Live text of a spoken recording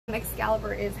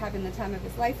Excalibur is having the time of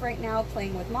his life right now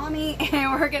playing with mommy,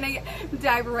 and we're gonna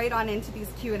dive right on into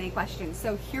these Q&A questions.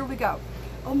 So here we go.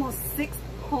 Almost 6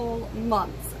 whole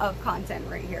months of content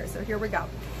right here. So here we go.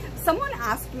 Someone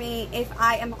asked me if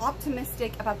I am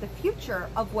optimistic about the future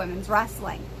of women's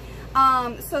wrestling.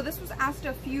 So this was asked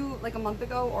like a month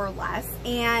ago or less,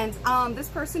 and this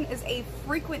person is a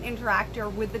frequent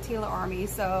interactor with the Taeler Army,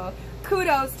 so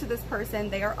kudos to this person.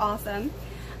 They are awesome.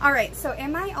 All right, so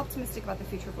am I optimistic about the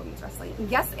future of women's wrestling?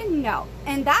 Yes and no.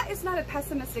 And that is not a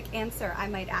pessimistic answer, I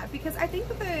might add, because I think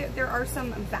that there are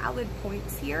some valid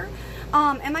points here.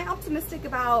 Am I optimistic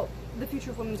about the future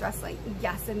of women's wrestling?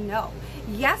 Yes and no.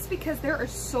 Yes, because there are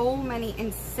so many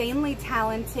insanely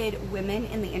talented women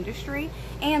in the industry,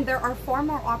 and there are far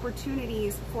more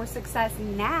opportunities for success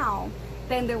now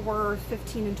than there were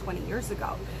 15 and 20 years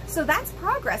ago. So that's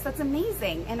progress. That's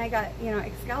amazing. And I got, you know,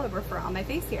 Excalibur for on my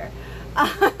face here.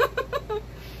 Taylor's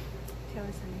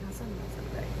sending us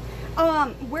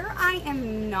everybody. Where I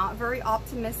am not very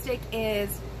optimistic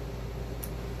is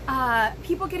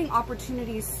people getting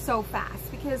opportunities so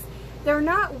fast, because they're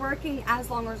not working as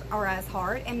long or as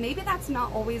hard, and maybe that's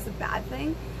not always a bad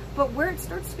thing. But where it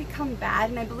starts to become bad,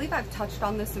 and I believe I've touched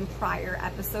on this in prior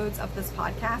episodes of this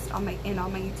podcast on my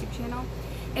YouTube channel,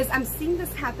 is I'm seeing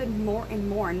this happen more and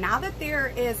more. Now that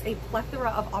there is a plethora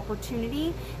of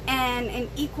opportunity and an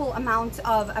equal amount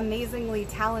of amazingly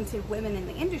talented women in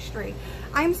the industry,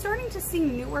 I'm starting to see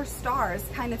newer stars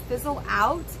kind of fizzle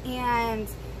out and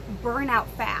burn out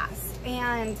fast.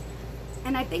 And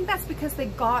I think that's because they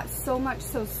got so much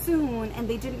so soon, and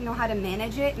they didn't know how to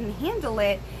manage it and handle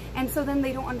it, and so then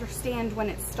they don't understand when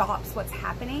it stops what's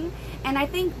happening. And I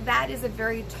think that is a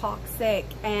very toxic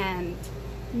and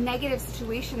negative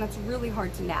situation that's really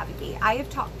hard to navigate. I have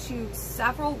talked to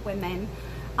several women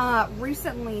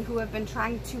recently who have been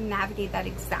trying to navigate that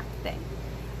exact thing.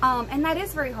 And that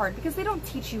is very hard, because they don't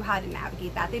teach you how to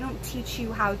navigate that. They don't teach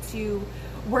you how to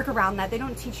work around that. They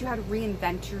don't teach you how to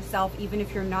reinvent yourself, even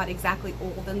if you're not exactly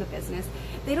old in the business.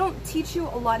 They don't teach you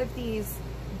a lot of these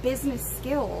business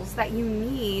skills that you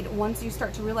need once you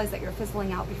start to realize that you're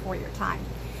fizzling out before your time.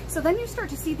 So then you start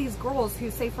to see these girls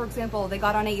who, say, for example, they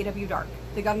got on AEW Dark.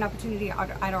 They got an opportunity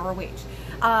at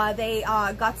ROH. They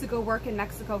got to go work in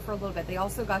Mexico for a little bit. They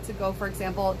also got to go, for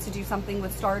example, to do something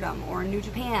with Stardom or New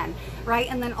Japan, right?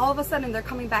 And then all of a sudden they're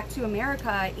coming back to America,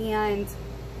 and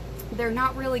they're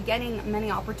not really getting many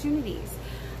opportunities.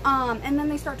 And then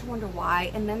they start to wonder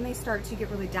why, and then they start to get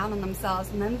really down on themselves,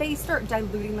 and then they start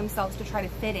diluting themselves to try to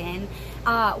fit in,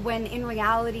 when in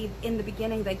reality, in the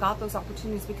beginning, they got those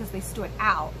opportunities because they stood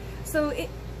out. So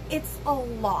it's a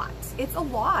lot. It's a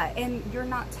lot, and you're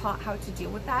not taught how to deal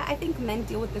with that. I think men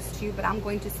deal with this too, but I'm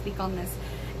going to speak on this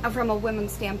from a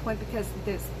women's standpoint, because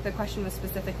the question was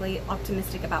specifically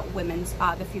optimistic about women's,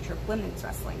 the future of women's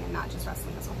wrestling, and not just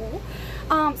wrestling as a whole.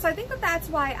 So I think that that's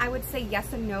why I would say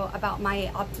yes and no about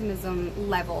my optimism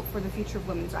level for the future of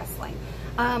women's wrestling.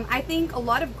 I think a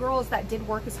lot of girls that did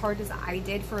work as hard as I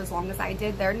did for as long as I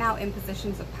did, they're now in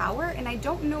positions of power, and I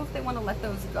don't know if they want to let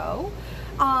those go.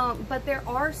 But there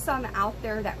are some out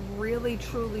there that really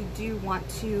truly do want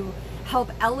to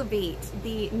help elevate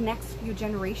the next few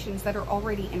generations that are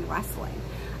already in wrestling.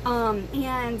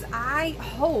 And I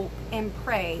hope and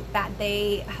pray that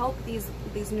they help these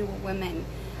newer women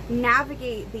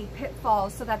navigate the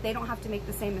pitfalls so that they don't have to make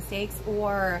the same mistakes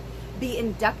or be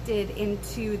inducted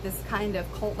into this kind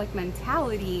of cult-like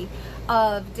mentality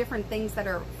of different things that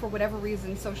are, for whatever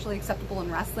reason, socially acceptable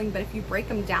in wrestling. But if you break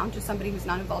them down to somebody who's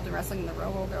not involved in wrestling in the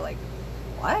real world, they're like,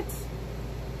 what?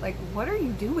 Like, what are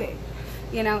you doing?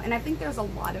 You know, and I think there's a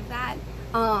lot of that.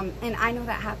 And I know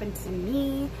that happened to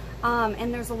me.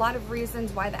 And there's a lot of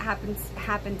reasons why that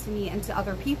happened to me and to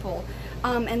other people.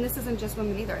 And this isn't just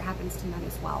women either, it happens to men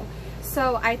as well.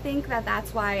 So I think that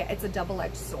that's why it's a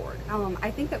double-edged sword.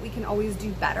 I think that we can always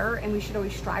do better, and we should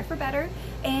always strive for better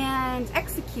and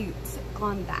execute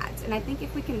on that. And I think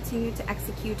if we continue to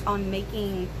execute on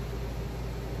making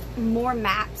more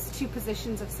maps to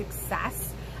positions of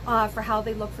success for how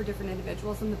they look for different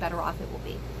individuals, then the better off it will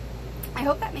be. I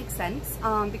hope that makes sense,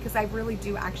 because I really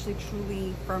do actually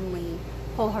truly, firmly,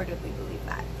 wholeheartedly believe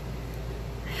that.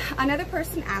 Another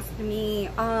person asked me,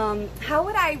 how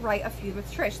would I write a feud with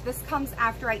Trish? This comes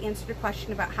after I answered a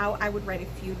question about how I would write a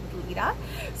feud with Lita.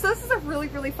 So this is a really,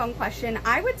 really fun question.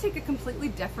 I would take a completely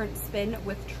different spin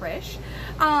with Trish,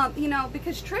 you know,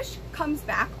 because Trish comes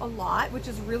back a lot, which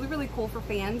is really, really cool for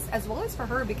fans as well as for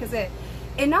her, because it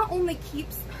not only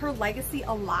keeps her legacy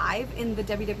alive in the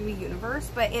WWE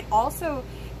universe, but it also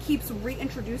keeps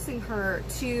reintroducing her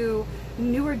to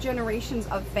newer generations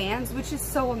of fans, which is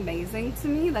so amazing to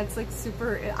me. That's like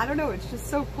super, I don't know, it's just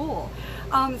so cool.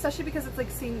 Especially because it's like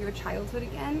seeing your childhood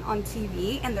again on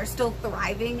TV, and they're still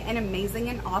thriving and amazing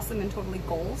and awesome and totally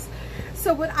goals.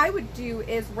 So what I would do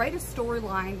is write a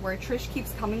storyline where Trish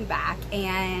keeps coming back,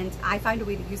 and I find a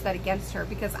way to use that against her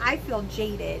because I feel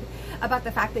jaded about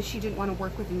the fact that she didn't want to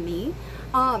work with me.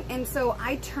 And so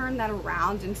I turn that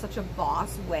around in such a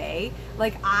boss way.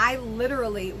 Like, I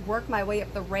literally work my way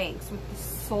up the ranks with the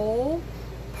sole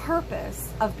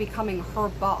purpose of becoming her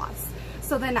boss.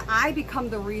 So then I become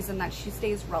the reason that she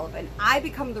stays relevant. I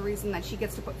become the reason that she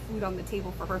gets to put food on the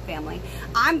table for her family.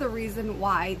 I'm the reason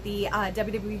why the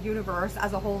WWE universe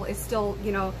as a whole is still,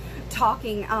 you know,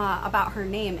 talking about her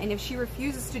name. And if she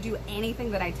refuses to do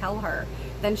anything that I tell her,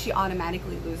 then she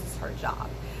automatically loses her job.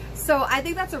 So I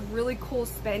think that's a really cool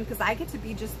spin, because I get to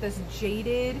be just this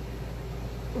jaded,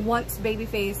 once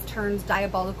babyface turns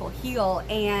diabolical heel,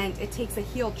 and it takes a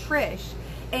heel Trish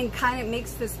and kind of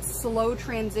makes this slow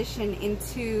transition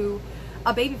into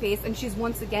a babyface, and she's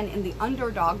once again in the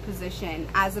underdog position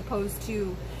as opposed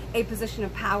to a position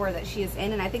of power that she is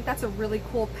in. And I think that's a really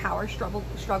cool power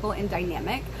struggle and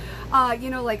dynamic. You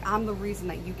know, like, I'm the reason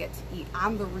that you get to eat.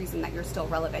 I'm the reason that you're still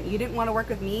relevant. You didn't want to work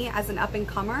with me as an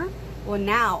up-and-comer. Well,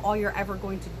 now all you're ever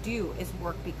going to do is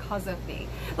work because of me.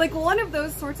 Like, one of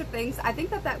those sorts of things. I think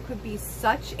that that could be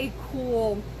such a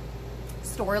cool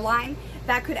storyline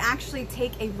that could actually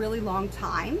take a really long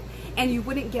time, and you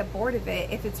wouldn't get bored of it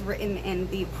if it's written in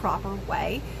the proper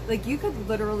way. Like, you could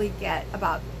literally get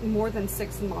about more than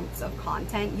 6 months of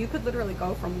content. You could literally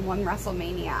go from one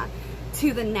WrestleMania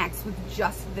to the next with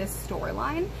just this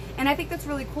storyline. And I think that's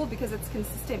really cool because it's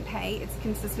consistent pay, it's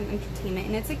consistent entertainment,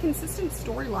 and it's a consistent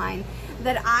storyline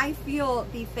that I feel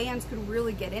the fans could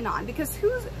really get in on. Because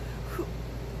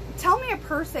tell me a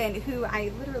person who,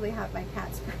 I literally have my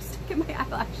cat's fur stuck in my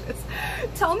eyelashes.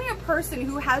 Tell me a person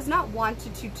who has not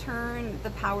wanted to turn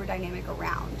the power dynamic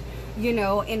around, you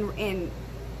know,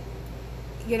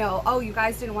 you know, oh, you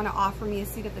guys didn't want to offer me a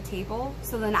seat at the table,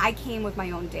 so then I came with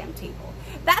my own damn table.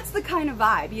 That's the kind of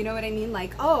vibe, you know what I mean?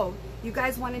 Like, oh, you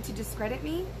guys wanted to discredit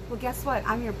me? Well, guess what?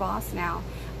 I'm your boss now.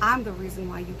 I'm the reason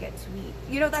why you get to eat.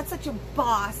 You know, that's such a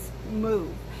boss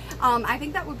move. I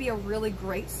think that would be a really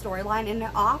great storyline, and it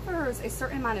offers a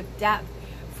certain amount of depth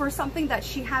for something that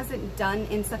she hasn't done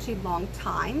in such a long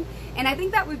time. And I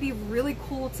think that would be really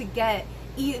cool to get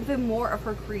even more of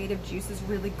her creative juices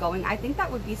really going. I think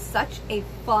that would be such a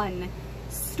fun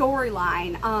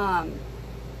storyline,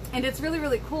 and it's really,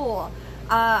 really cool.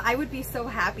 I would be so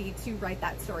happy to write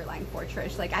that storyline for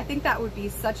Trish. Like, I think that would be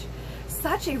such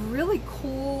a really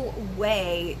cool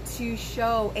way to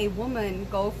show a woman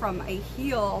go from a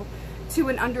heel to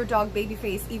an underdog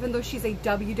babyface, even though she's a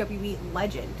WWE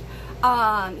legend.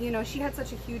 You know, she had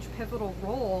such a huge pivotal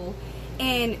role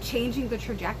in changing the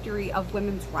trajectory of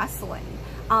women's wrestling.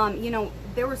 You know,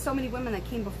 there were so many women that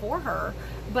came before her,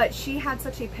 but she had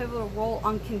such a pivotal role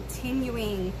on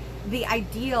continuing the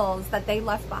ideals that they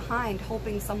left behind,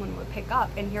 hoping someone would pick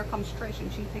up. And here comes Trish,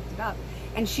 and she picked it up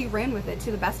and she ran with it to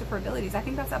the best of her abilities. I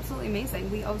think that's absolutely amazing.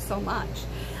 We owe so much.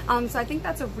 So I think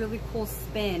that's a really cool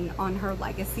spin on her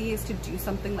legacy, is to do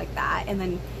something like that, and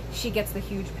then she gets the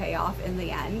huge payoff in the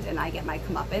end, and I get my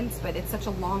comeuppance. But it's such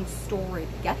a long story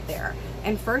to get there,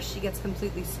 and first she gets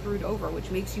completely screwed over, which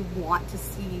makes you want to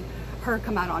see her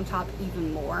come out on top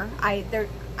even more. I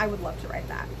would love to write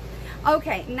that.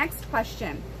 Okay, next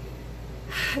question.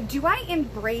 Do I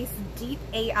embrace deep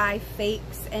AI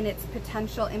fakes and its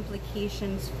potential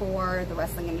implications for the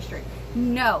wrestling industry?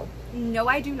 No,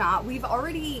 I do not. We've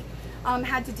already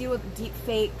had to deal with deep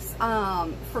fakes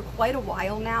for quite a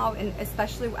while now, and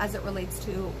especially as it relates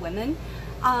to women.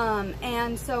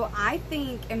 And so I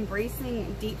think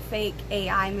embracing deep fake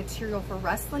AI material for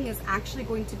wrestling is actually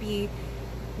going to be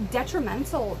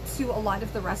detrimental to a lot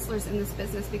of the wrestlers in this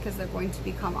business, because they're going to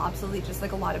become obsolete, just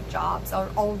like a lot of jobs are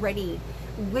already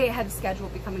way ahead of schedule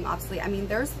becoming obsolete. I mean,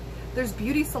 there's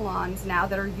beauty salons now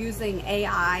that are using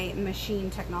AI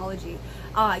machine technology.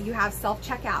 You have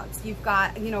self-checkouts. You've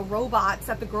got, you know, robots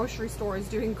at the grocery stores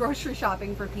doing grocery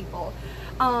shopping for people.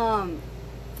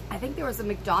 I think there was a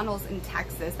McDonald's in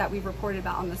Texas that we reported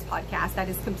about on this podcast that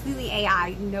is completely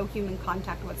AI, no human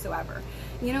contact whatsoever.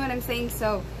 You know what I'm saying?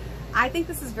 So I think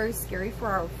this is very scary for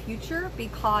our future,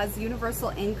 because universal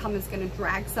income is going to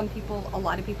drag some people, a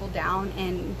lot of people down,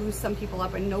 and boost some people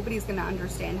up, and nobody's going to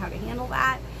understand how to handle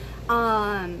that.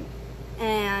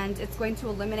 and it's going to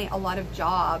eliminate a lot of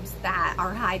jobs that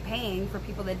are high paying for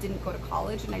people that didn't go to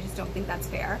college, and I just don't think that's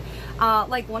fair.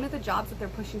 Like one of the jobs that they're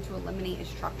pushing to eliminate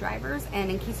is truck drivers, and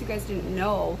in case you guys didn't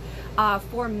know,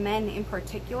 for men in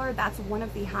particular, that's one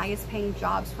of the highest paying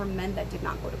jobs for men that did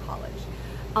not go to college.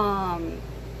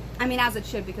 I mean, as it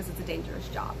should, because it's a dangerous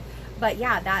job. But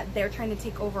yeah, that they're trying to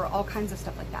take over all kinds of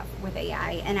stuff like that with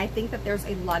AI, and I think that there's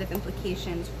a lot of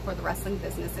implications for the wrestling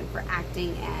business and for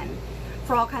acting and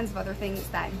for all kinds of other things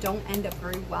that don't end up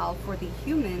very well for the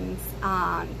humans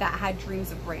that had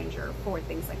dreams of grandeur for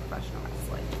things like professional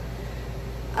wrestling.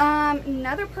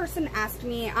 Another person asked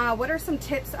me, what are some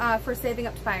tips for saving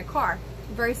up to buy a car?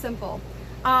 Very simple.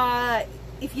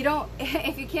 If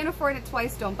you can't afford it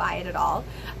twice, don't buy it at all.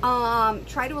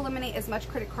 Try to eliminate as much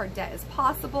credit card debt as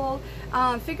possible.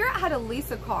 Figure out how to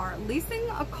lease a car. Leasing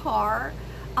a car,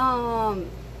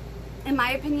 in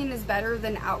my opinion, is better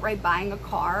than outright buying a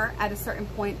car at a certain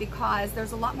point, because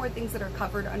there's a lot more things that are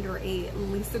covered under a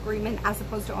lease agreement as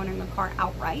opposed to owning a car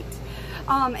outright.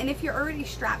 And if you're already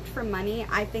strapped for money,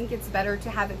 I think it's better to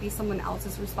have it be someone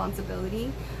else's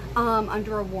responsibility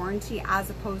under a warranty,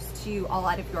 as opposed to all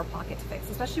out of your pocket to fix,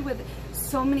 especially with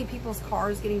so many people's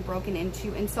cars getting broken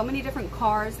into and so many different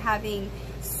cars having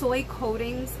soy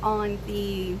coatings on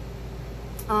the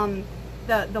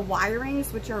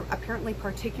wirings, which are apparently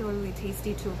particularly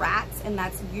tasty to rats, and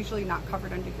that's usually not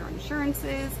covered under your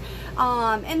insurances.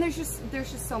 And there's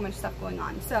just so much stuff going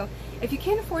on. So if you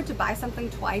can't afford to buy something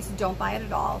twice, don't buy it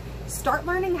at all. Start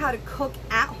learning how to cook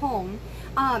at home.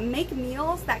 Make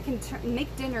meals that can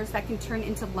make dinners that can turn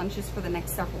into lunches for the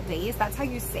next several days. That's how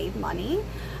you save money.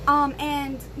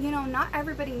 And you know, not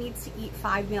everybody needs to eat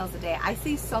 5 meals a day. I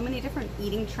see so many different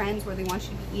eating trends where they want you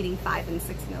to be eating 5 and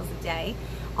 6 meals a day.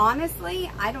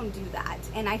 Honestly, I don't do that,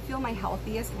 and I feel my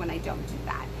healthiest when I don't do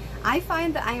that. I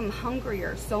find that I am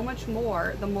hungrier so much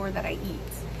more the more that I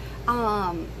eat.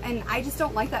 And I just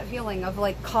don't like that feeling of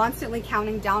like constantly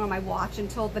counting down on my watch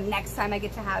until the next time I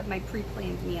get to have my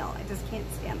pre-planned meal. I just can't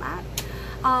stand that.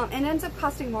 And it ends up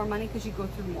costing more money because you go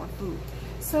through more food.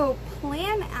 So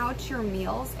plan out your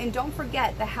meals, and don't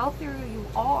forget, the healthier you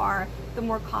are, the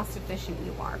more cost efficient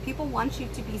you are. People want you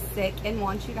to be sick and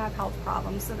want you to have health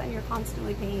problems, so then you're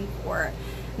constantly paying for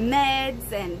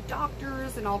meds and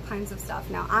doctors and all kinds of stuff.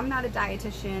 Now, I'm not a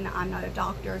dietitian, I'm not a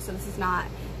doctor, so this is not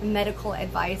medical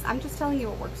advice. I'm just telling you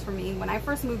what works for me. When I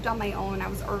first moved on my own, I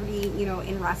was already, you know,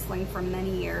 in wrestling for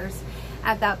many years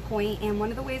at that point, and one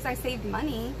of the ways I saved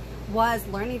money was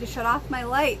learning to shut off my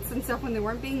lights and stuff when they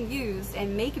weren't being used,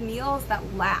 and make meals that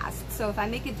last. So if I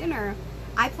make a dinner,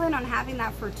 I plan on having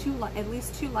that for at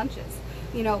least 2 lunches.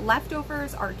 You know,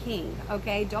 leftovers are king,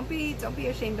 okay? Don't be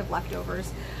ashamed of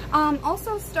leftovers.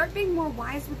 Also, start being more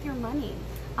wise with your money.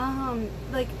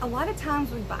 Like, a lot of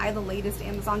times we buy the latest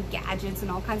Amazon gadgets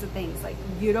and all kinds of things. Like,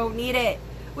 you don't need it.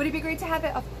 Would it be great to have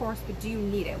it? Of course, but do you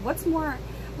need it?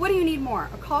 What do you need more?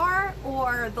 A car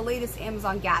or the latest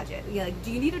Amazon gadget? Yeah, like,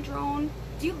 do you need a drone?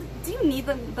 Do you need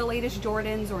the latest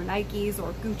Jordans or Nikes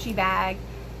or Gucci bag?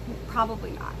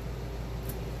 Probably not.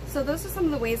 So those are some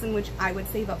of the ways in which I would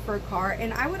save up for a car.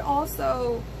 And I would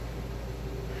also,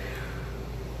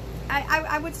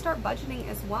 I would start budgeting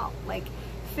as well. Like,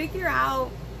 figure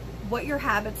out what your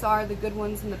habits are, the good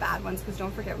ones and the bad ones, because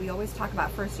don't forget, we always talk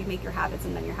about first you make your habits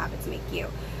and then your habits make you.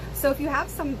 So if you have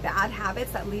some bad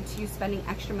habits that lead to you spending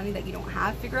extra money that you don't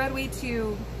have, figure out a way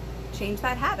to change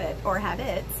that habit or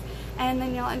habits, and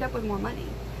then you'll end up with more money.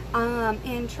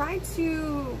 And try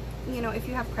to, you know, if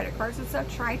you have credit cards and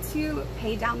stuff, try to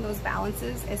pay down those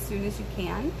balances as soon as you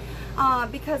can,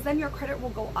 because then your credit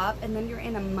will go up, and then you're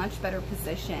in a much better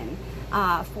position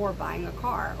for buying a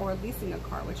car or leasing a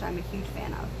car, which I'm a huge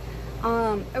fan of.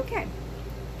 Okay,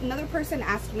 another person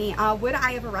asked me, would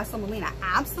I ever wrestle Melina?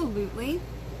 Absolutely.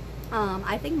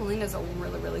 I think Melina's a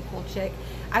really, really cool chick.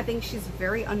 I think she's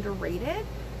very underrated.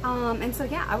 And so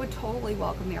yeah, I would totally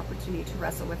welcome the opportunity to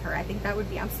wrestle with her. I think that would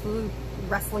be absolute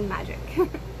wrestling magic.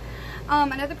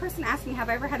 Another person asked me, have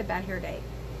I ever had a bad hair day?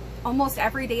 Almost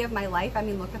every day of my life. I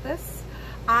mean, look at this.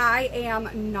 I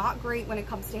am not great when it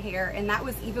comes to hair, and that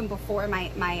was even before my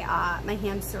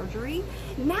hand surgery.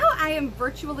 Now I am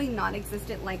virtually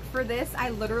non-existent. Like, for this,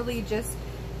 I literally just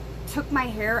took my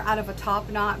hair out of a top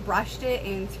knot, brushed it,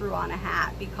 and threw on a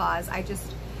hat, because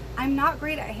I'm not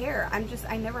great at hair.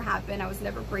 I never have been. I was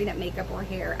never great at makeup or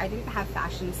hair. I didn't have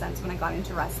fashion sense when I got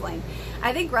into wrestling.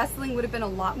 I think wrestling would have been a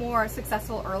lot more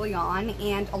successful early on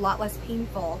and a lot less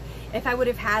painful if I would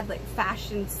have had like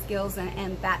fashion skills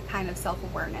and that kind of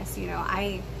self-awareness. You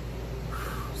know,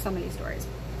 so many stories.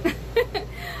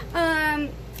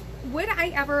 would I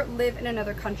ever live in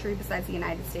another country besides the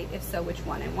United States? If so, which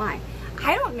one and why?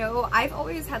 I don't know. I've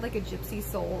always had like a gypsy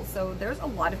soul, so there's a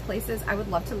lot of places I would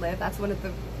love to live. That's one of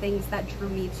the things that drew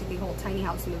me to the whole tiny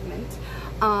house movement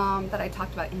that I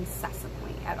talked about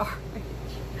incessantly at our age.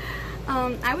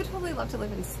 I would totally love to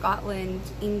live in Scotland,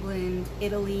 England,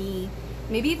 Italy,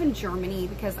 maybe even Germany,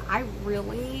 because I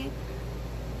really,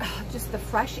 just the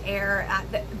fresh air.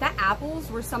 The apples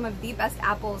were some of the best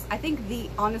apples. I think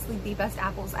honestly the best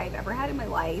apples I've ever had in my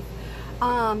life.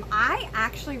 I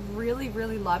actually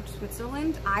really loved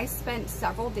Switzerland. I spent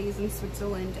several days in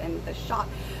Switzerland, and the shop,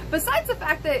 besides the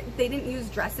fact that they didn't use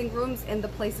dressing rooms in the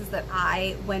places that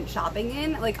I went shopping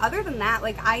in, like other than that,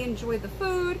 like I enjoyed the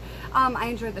food, I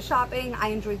enjoyed the shopping, I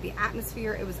enjoyed the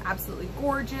atmosphere. It was absolutely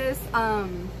gorgeous. Let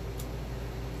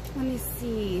me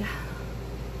see.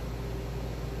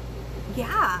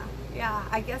 Yeah,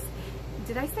 I guess,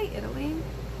 did I say Italy?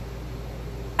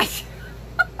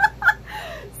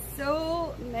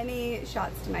 So many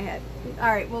shots to my head. All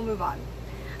right, we'll move on.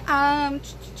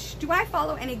 Do I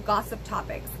follow any gossip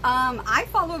topics? I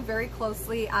follow very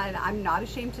closely, and I'm not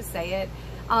ashamed to say it,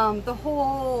 the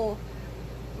whole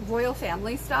royal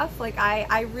family stuff. Like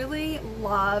I really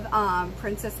love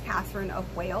Princess Catherine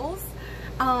of Wales.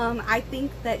 I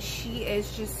think that she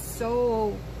is just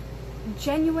so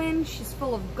genuine. She's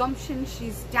full of gumption.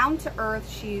 She's down to earth.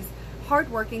 She's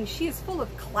hardworking. She is full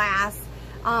of class.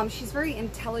 She's very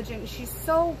intelligent. She's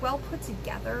so well put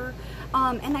together.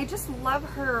 And I just love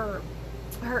her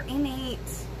innate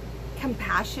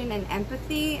compassion and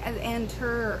empathy, and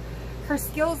her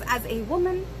skills as a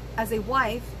woman, as a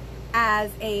wife,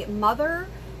 as a mother,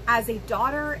 as a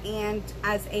daughter, and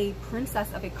as a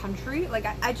princess of a country. Like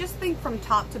I just think from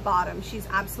top to bottom, she's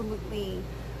absolutely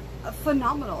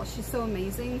phenomenal. She's so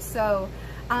amazing. So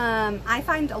I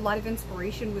find a lot of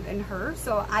inspiration within her.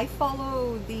 So I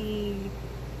follow the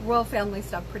royal family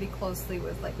stuff pretty closely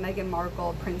with like Meghan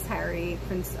Markle, Prince Harry,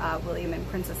 Prince William, and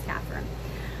Princess Catherine.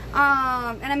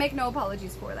 And I make no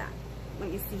apologies for that.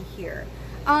 Let me see here.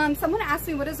 Someone asked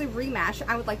me what is a rematch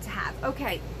I would like to have.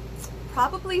 Okay,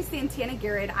 probably Santana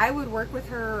Garrett. I would work with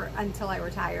her until I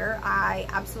retire. I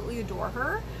absolutely adore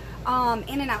her.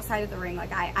 In and outside of the ring,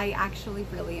 like I actually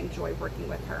really enjoy working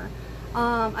with her.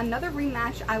 Another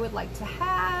rematch I would like to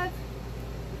have,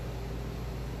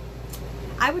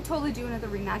 I would totally do another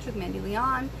rematch with Mandy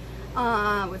Leon,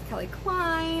 with Kelly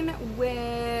Klein,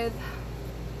 with,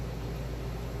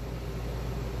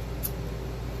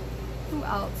 who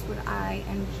else would I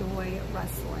enjoy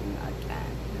wrestling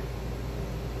again?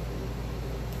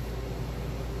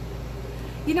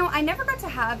 You know, I never got to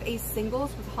have a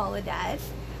singles with Holiday.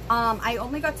 I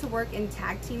only got to work in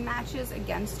tag team matches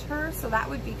against her, so that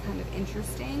would be kind of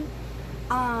interesting.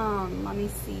 Let me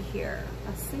see here.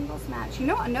 A singles match. You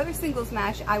know, another singles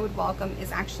match I would welcome is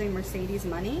actually Mercedes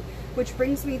Money, which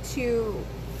brings me to,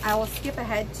 I will skip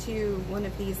ahead to one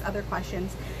of these other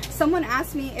questions. Someone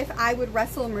asked me if I would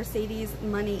wrestle Mercedes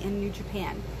Money in New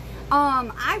Japan.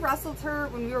 I wrestled her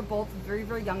when we were both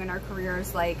very young in our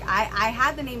careers. Like I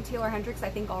had the name Taeler Hendrix, I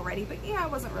think, already, but yeah, I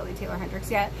wasn't really Taeler Hendrix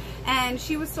yet. And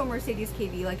she was still Mercedes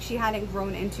KV. Like she hadn't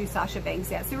grown into Sasha Banks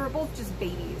yet. So we were both just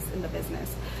babies in the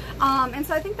business. And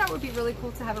so I think that would be really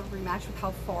cool to have a rematch with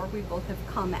how far we both have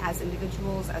come as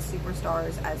individuals, as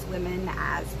superstars, as women,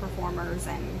 as performers,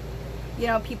 and, you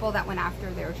know, people that went after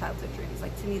their childhood dreams.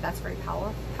 Like, to me, that's very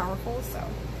powerful. So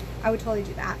I would totally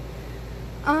do that.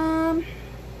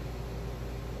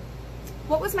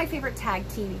 What was my favorite tag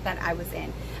team that I was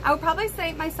in? I would probably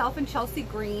say myself and Chelsea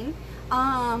Green.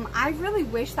 I really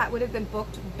wish that would have been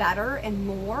booked better and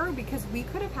more, because we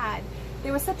could have had,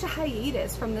 there was such a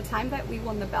hiatus from the time that we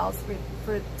won the belts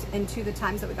and to the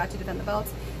times that we got to defend the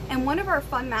belts. And one of our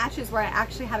fun matches where I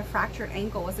actually had a fractured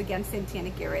ankle was against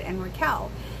Santana Garrett and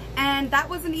Raquel. And that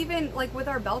wasn't even like with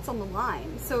our belts on the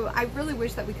line. So I really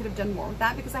wish that we could have done more with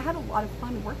that, because I had a lot of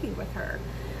fun working with her.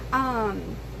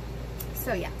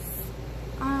 So yes.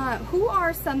 Who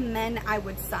are some men I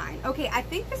would sign? Okay, I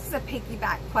think this is a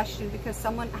piggyback question, because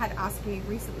someone had asked me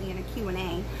recently in a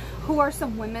Q&A, who are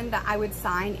some women that I would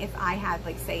sign if I had,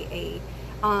 like, say,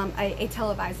 a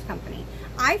televised company.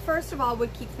 I, first of all,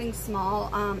 would keep things small.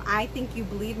 I think you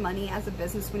bleed money as a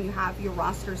business when you have your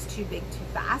rosters too big too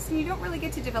fast, and you don't really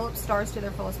get to develop stars to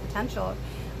their fullest potential,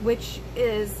 which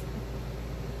is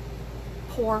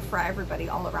poor for everybody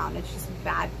all around. It's just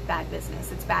bad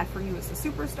business. It's bad for you as a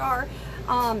superstar,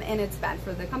 and it's bad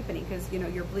for the company, because, you know,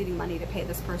 you're bleeding money to pay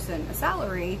this person a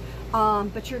salary,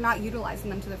 but you're not utilizing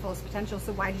them to their fullest potential.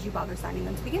 So why did you bother signing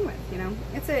them to begin with? You know,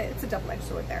 it's a double-edged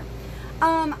sword there.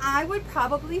 I would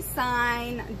probably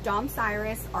sign Dom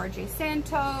Cyrus, RJ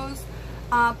Santos,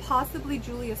 possibly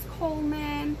Julius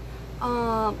Coleman,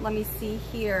 Let me see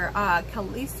here.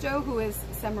 Kalisto, who is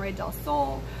Samurai del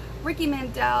Sol. Ricky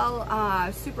Mandel,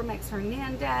 Supermax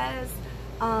Hernandez,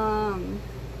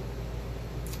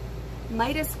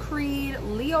 Midas Creed,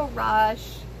 Leo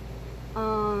Rush,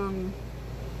 and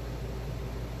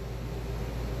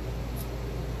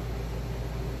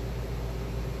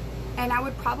I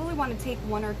would probably want to take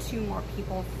 1 or 2 more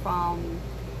people from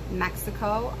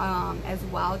Mexico as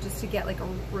well, just to get like a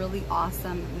really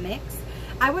awesome mix.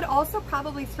 I would also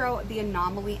probably throw the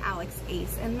Anomaly Alex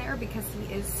Ace in there because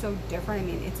he is so different. I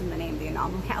mean, it's in the name, the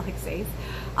Anomaly Alex Ace.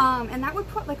 And that would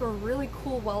put like a really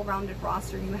cool, well-rounded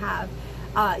roster. You have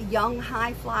young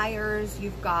high flyers,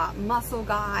 you've got muscle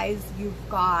guys, you've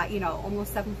got, you know,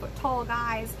 almost 7 foot tall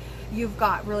guys, you've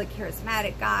got really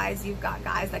charismatic guys, you've got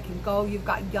guys that can go, you've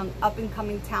got young up and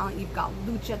coming talent, you've got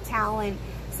lucha talent.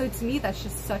 So to me, that's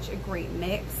just such a great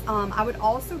mix. I would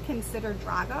also consider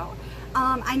Drago.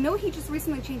 I know he just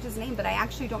recently changed his name, but I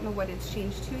actually don't know what it's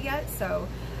changed to yet. So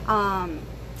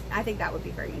I think that would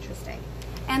be very interesting.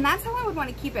 And that's how I would want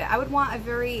to keep it. I would want a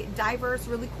very diverse,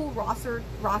 really cool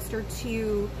roster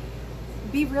to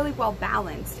be really well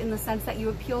balanced, in the sense that you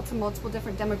appeal to multiple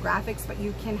different demographics, but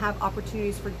you can have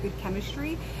opportunities for good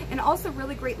chemistry, and also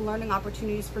really great learning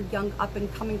opportunities for young up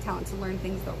and coming talent to learn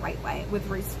things the right way with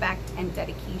respect and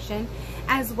dedication,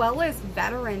 as well as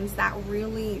veterans that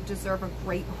really deserve a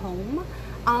great home,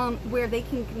 where they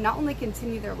can not only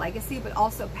continue their legacy, but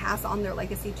also pass on their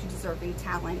legacy to deserving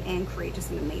talent and create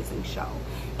just an amazing show.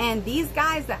 And these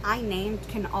guys that I named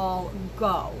can all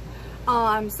go.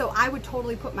 So I would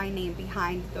totally put my name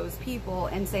behind those people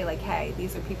and say like, hey,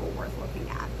 these are people worth looking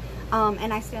at.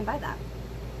 And I stand by that.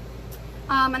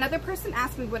 Another person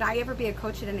asked me, would I ever be a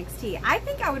coach at NXT? I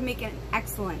think I would make an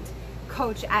excellent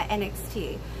coach at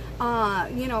NXT.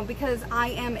 You know, because I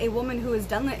am a woman who has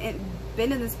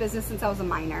been in this business since I was a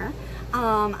minor.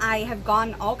 I have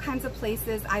gone all kinds of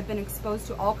places. I've been exposed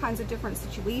to all kinds of different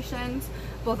situations,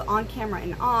 both on camera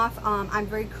and off. I'm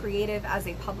very creative as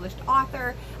a published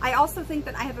author. I also think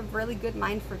that I have a really good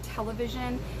mind for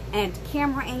television and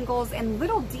camera angles and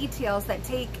little details that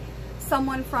take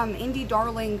someone from indie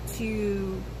darling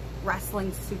to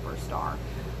wrestling superstar.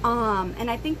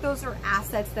 And I think those are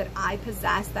assets that I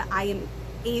possess that I am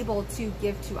able to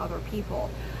give to other people.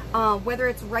 Whether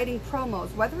it's writing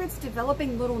promos, whether it's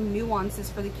developing little nuances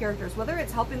for the characters, whether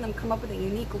it's helping them come up with a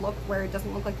unique look where it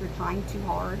doesn't look like you're trying too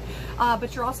hard,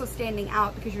 but you're also standing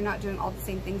out because you're not doing all the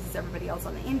same things as everybody else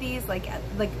on the indies. Like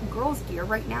girls' gear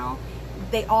right now,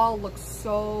 they all look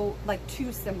so like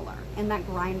too similar, and that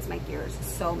grinds my gears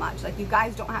so much. Like, you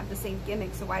guys don't have the same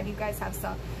gimmicks, so why do you guys have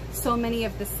so many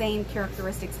of the same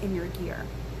characteristics in your gear?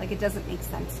 Like, it doesn't make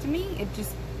sense to me. It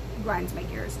just grinds my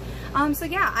gears. So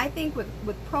yeah, I think with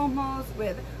promos,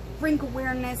 with ring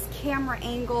awareness, camera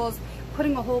angles,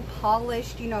 putting a whole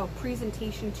polished, you know,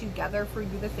 presentation together for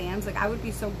you, the fans, like, I would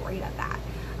be so great at that.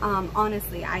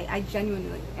 Honestly, I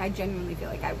genuinely feel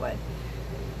like I would.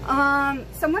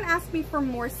 Someone asked me for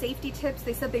more safety tips.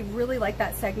 They said they really like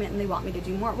that segment and they want me to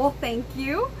do more. Well, thank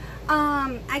you.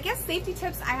 I guess safety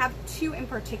tips, I have 2 in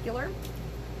particular.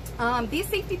 These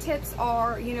safety tips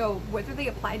are, you know, whether they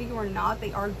apply to you or not,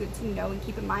 they are good to know and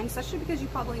keep in mind, especially because you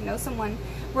probably know someone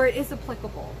where it is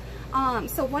applicable.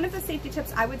 So one of the safety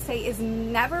tips I would say is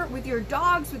never, with your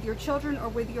dogs, with your children, or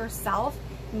with yourself,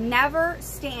 never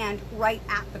stand right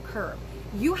at the curb.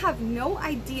 You have no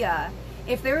idea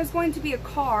if there is going to be a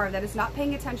car that is not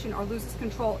paying attention or loses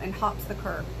control and hops the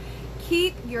curb.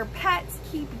 Keep your pets,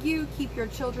 keep your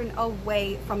children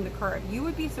away from the curb. You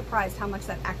would be surprised how much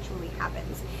that actually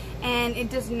happens, and it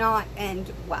does not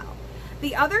end well.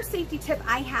 The other safety tip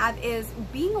I have is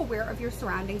being aware of your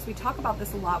surroundings. We talk about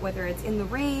this a lot, whether it's in the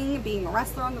ring, being a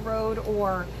wrestler on the road,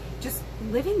 or just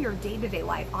living your day-to-day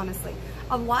life, honestly.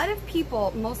 A lot of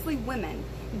people, mostly women,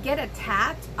 get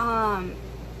attacked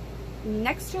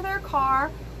next to their car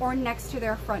or next to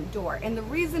their front door, and the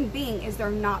reason being is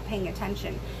they're not paying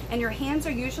attention, and your hands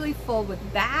are usually full with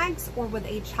bags or with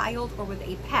a child or with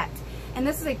a pet. And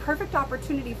this is a perfect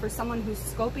opportunity for someone who's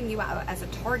scoping you out as a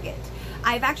target.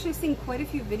 I've actually seen quite a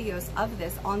few videos of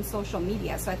this on social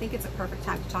media, so I think it's a perfect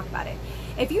time to talk about it.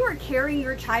 If you are carrying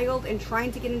your child and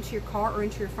trying to get into your car or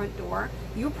into your front door,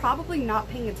 you're probably not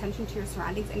paying attention to your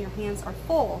surroundings and your hands are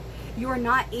full. You are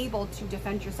not able to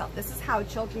defend yourself. This is how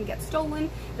children get stolen.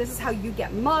 This is how you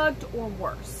get mugged, or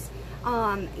worse.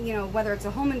 You know, whether it's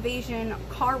a home invasion,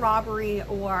 car robbery,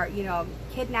 or, you know,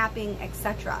 kidnapping,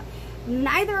 etc.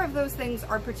 Neither of those things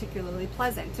are particularly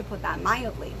pleasant, to put that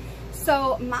mildly.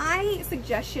 So my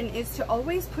suggestion is to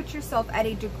always put yourself at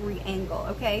a degree angle,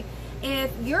 okay?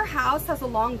 If your house has a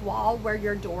long wall where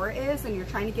your door is and you're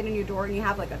trying to get in your door and you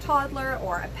have like a toddler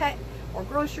or a pet or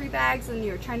grocery bags and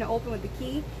you're trying to open with the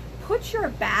key, put your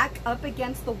back up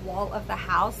against the wall of the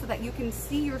house so that you can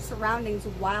see your surroundings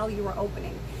while you are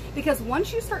opening. Because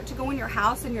once you start to go in your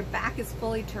house and your back is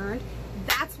fully turned,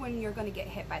 that's when you're going to get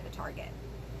hit by the target.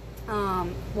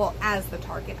 Well, as the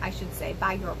target, I should say,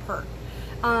 by your perp.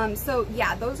 So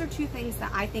yeah, those are two things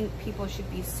that I think people should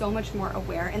be so much more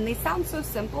aware. And they sound so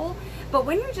simple, but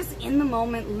when you're just in the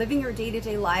moment, living your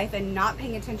day-to-day life and not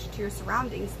paying attention to your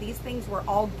surroundings, these things, we're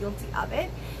all guilty of it.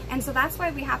 And so that's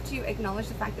why we have to acknowledge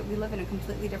the fact that we live in a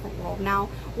completely different world now,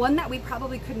 one that we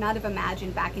probably could not have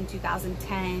imagined back in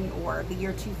 2010 or the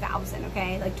year 2000,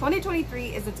 okay? Like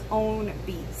 2023 is its own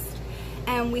beast.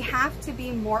 And we have to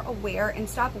be more aware and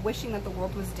stop wishing that the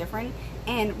world was different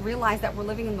and realize that we're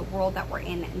living in the world that we're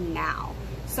in now.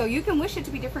 So you can wish it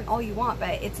to be different all you want,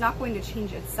 but it's not going to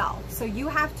change itself. So you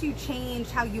have to change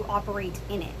how you operate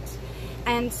in it.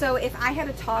 And so if I had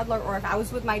a toddler or if I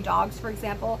was with my dogs, for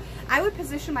example, I would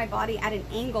position my body at an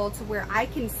angle to where I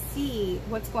can see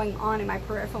what's going on in my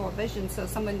peripheral vision so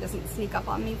someone doesn't sneak up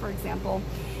on me, for example.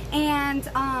 And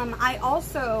I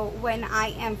also, when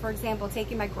I am, for example,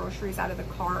 taking my groceries out of the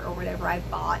car or whatever I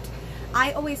bought,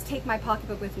 I always take my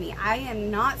pocketbook with me. I am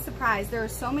not surprised. There are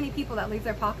so many people that leave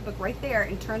their pocketbook right there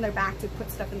and turn their back to put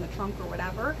stuff in the trunk or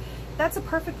whatever. That's a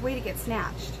perfect way to get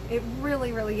snatched. It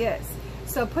really, really is.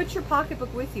 So put your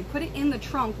pocketbook with you. Put it in the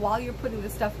trunk while you're putting the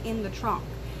stuff in the trunk.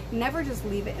 Never just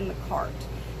leave it in the cart.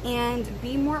 And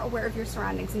be more aware of your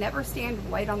surroundings. Never stand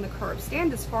right on the curb.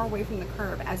 Stand as far away from the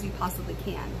curb as you possibly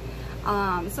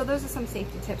can. So those are some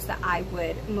safety tips that I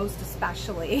would most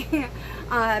especially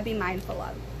be mindful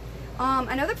of.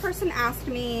 Another person asked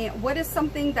me, what is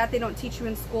something that they don't teach you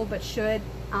in school but should?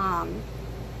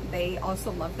 They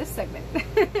also love this segment.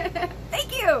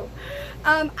 Thank you.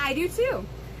 I do too.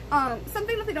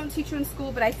 Something that they don't teach you in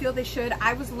school, but I feel they should.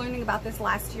 I was learning about this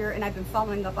last year and I've been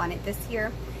following up on it this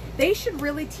year. They should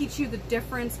really teach you the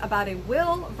difference about a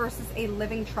will versus a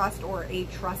living trust or a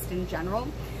trust in general.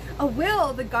 A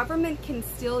will, the government can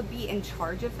still be in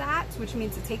charge of that, which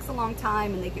means it takes a long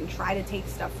time and they can try to take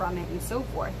stuff from it and so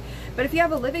forth. But if you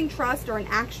have a living trust or an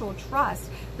actual trust,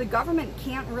 the government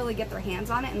can't really get their hands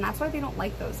on it, and that's why they don't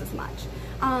like those as much.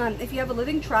 If you have a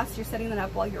living trust, you're setting that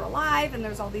up while you're alive, and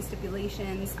there's all these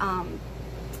stipulations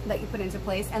that you put into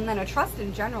place. And then a trust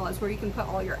in general is where you can put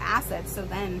all your assets, so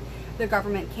then the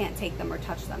government can't take them or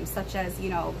touch them, such as, you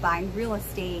know, buying real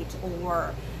estate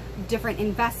or different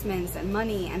investments and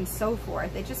money and so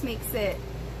forth. It just makes it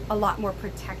a lot more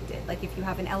protected. Like if you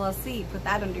have an LLC, put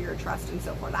that under your trust and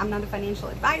so forth. I'm not a financial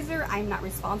advisor. I'm not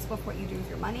responsible for what you do with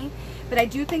your money, but I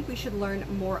do think we should learn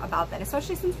more about that,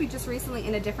 especially since we just recently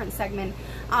in a different segment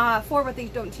for what they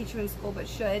don't teach you in school but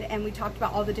should, and we talked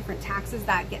about all the different taxes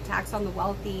that get taxed on the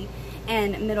wealthy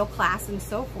and middle class and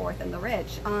so forth and the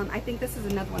rich. I think this is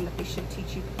another one that they should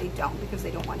teach you, but they don't, because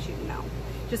they don't want you to know.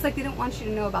 Just like they don't want you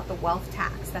to know about the wealth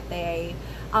tax that they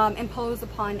impose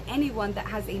upon anyone that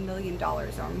has $1 million or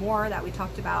more that we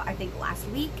talked about, I think, last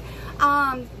week.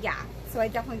 Yeah, so I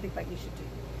definitely think that you should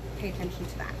pay attention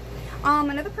to that.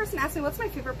 Another person asked me, what's my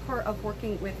favorite part of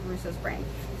working with Russo's brand?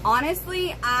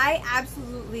 Honestly, I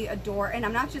absolutely adore, and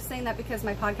I'm not just saying that because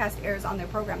my podcast airs on their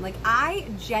program. Like, I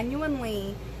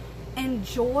genuinely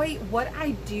enjoy what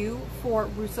I do for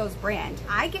Russo's brand.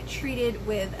 I get treated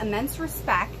with immense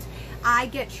respect. I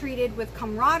get treated with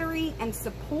camaraderie and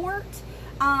support.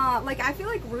 Like, I feel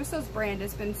like Russo's brand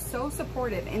has been so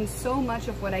supportive in so much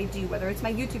of what I do, whether it's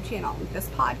my YouTube channel, this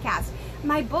podcast,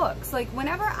 my books. Like,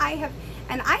 whenever I have,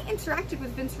 and I interacted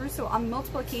with Vince Russo on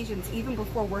multiple occasions, even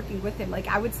before working with him. Like,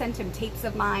 I would send him tapes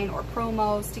of mine or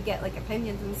promos to get, like,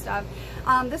 opinions and stuff.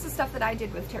 This is stuff that I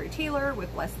did with Terry Taylor,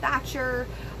 with Les Thatcher,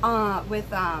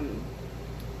 with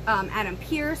Adam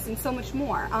Pierce, and so much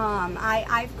more.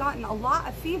 I've gotten a lot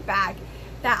of feedback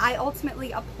that I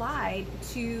ultimately applied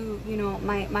to, you know,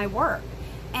 my work.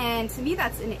 And to me,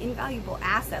 that's an invaluable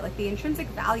asset. Like, the intrinsic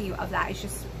value of that is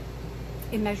just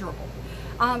immeasurable.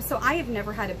 So I have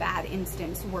never had a bad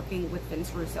instance working with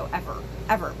Vince Russo,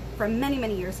 ever, for many,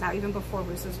 many years now, even before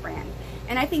Russo's brand.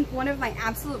 And I think one of my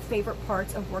absolute favorite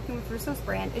parts of working with Russo's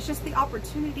brand is just the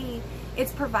opportunity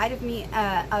it's provided me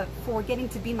for getting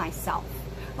to be myself.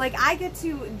 Like, I get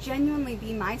to genuinely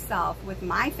be myself with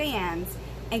my fans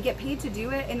and get paid to do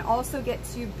it, and also get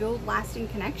to build lasting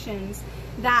connections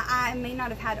that I may not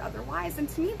have had otherwise. And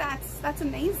to me, that's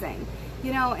amazing.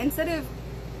 You know, instead of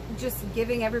just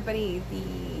giving everybody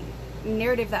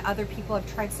narrative that other people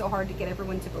have tried so hard to get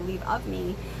everyone to believe of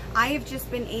me. I have just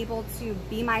been able to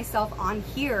be myself on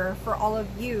here for all of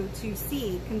you to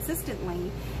see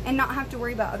consistently and not have to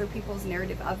worry about other people's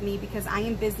narrative of me, because I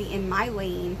am busy in my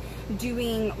lane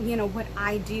doing, you know, what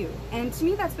I do. And to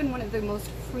me, that's been one of the most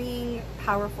freeing,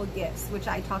 powerful gifts, which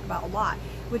I talk about a lot,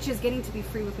 which is getting to be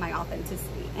free with my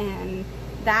authenticity. And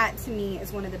that to me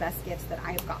is one of the best gifts that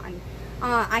I have gotten,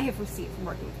 I have received from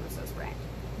working with Russo's brand.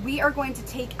 We are going to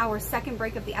take our second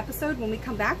break of the episode. When we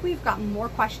come back, we've got more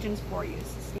questions for you.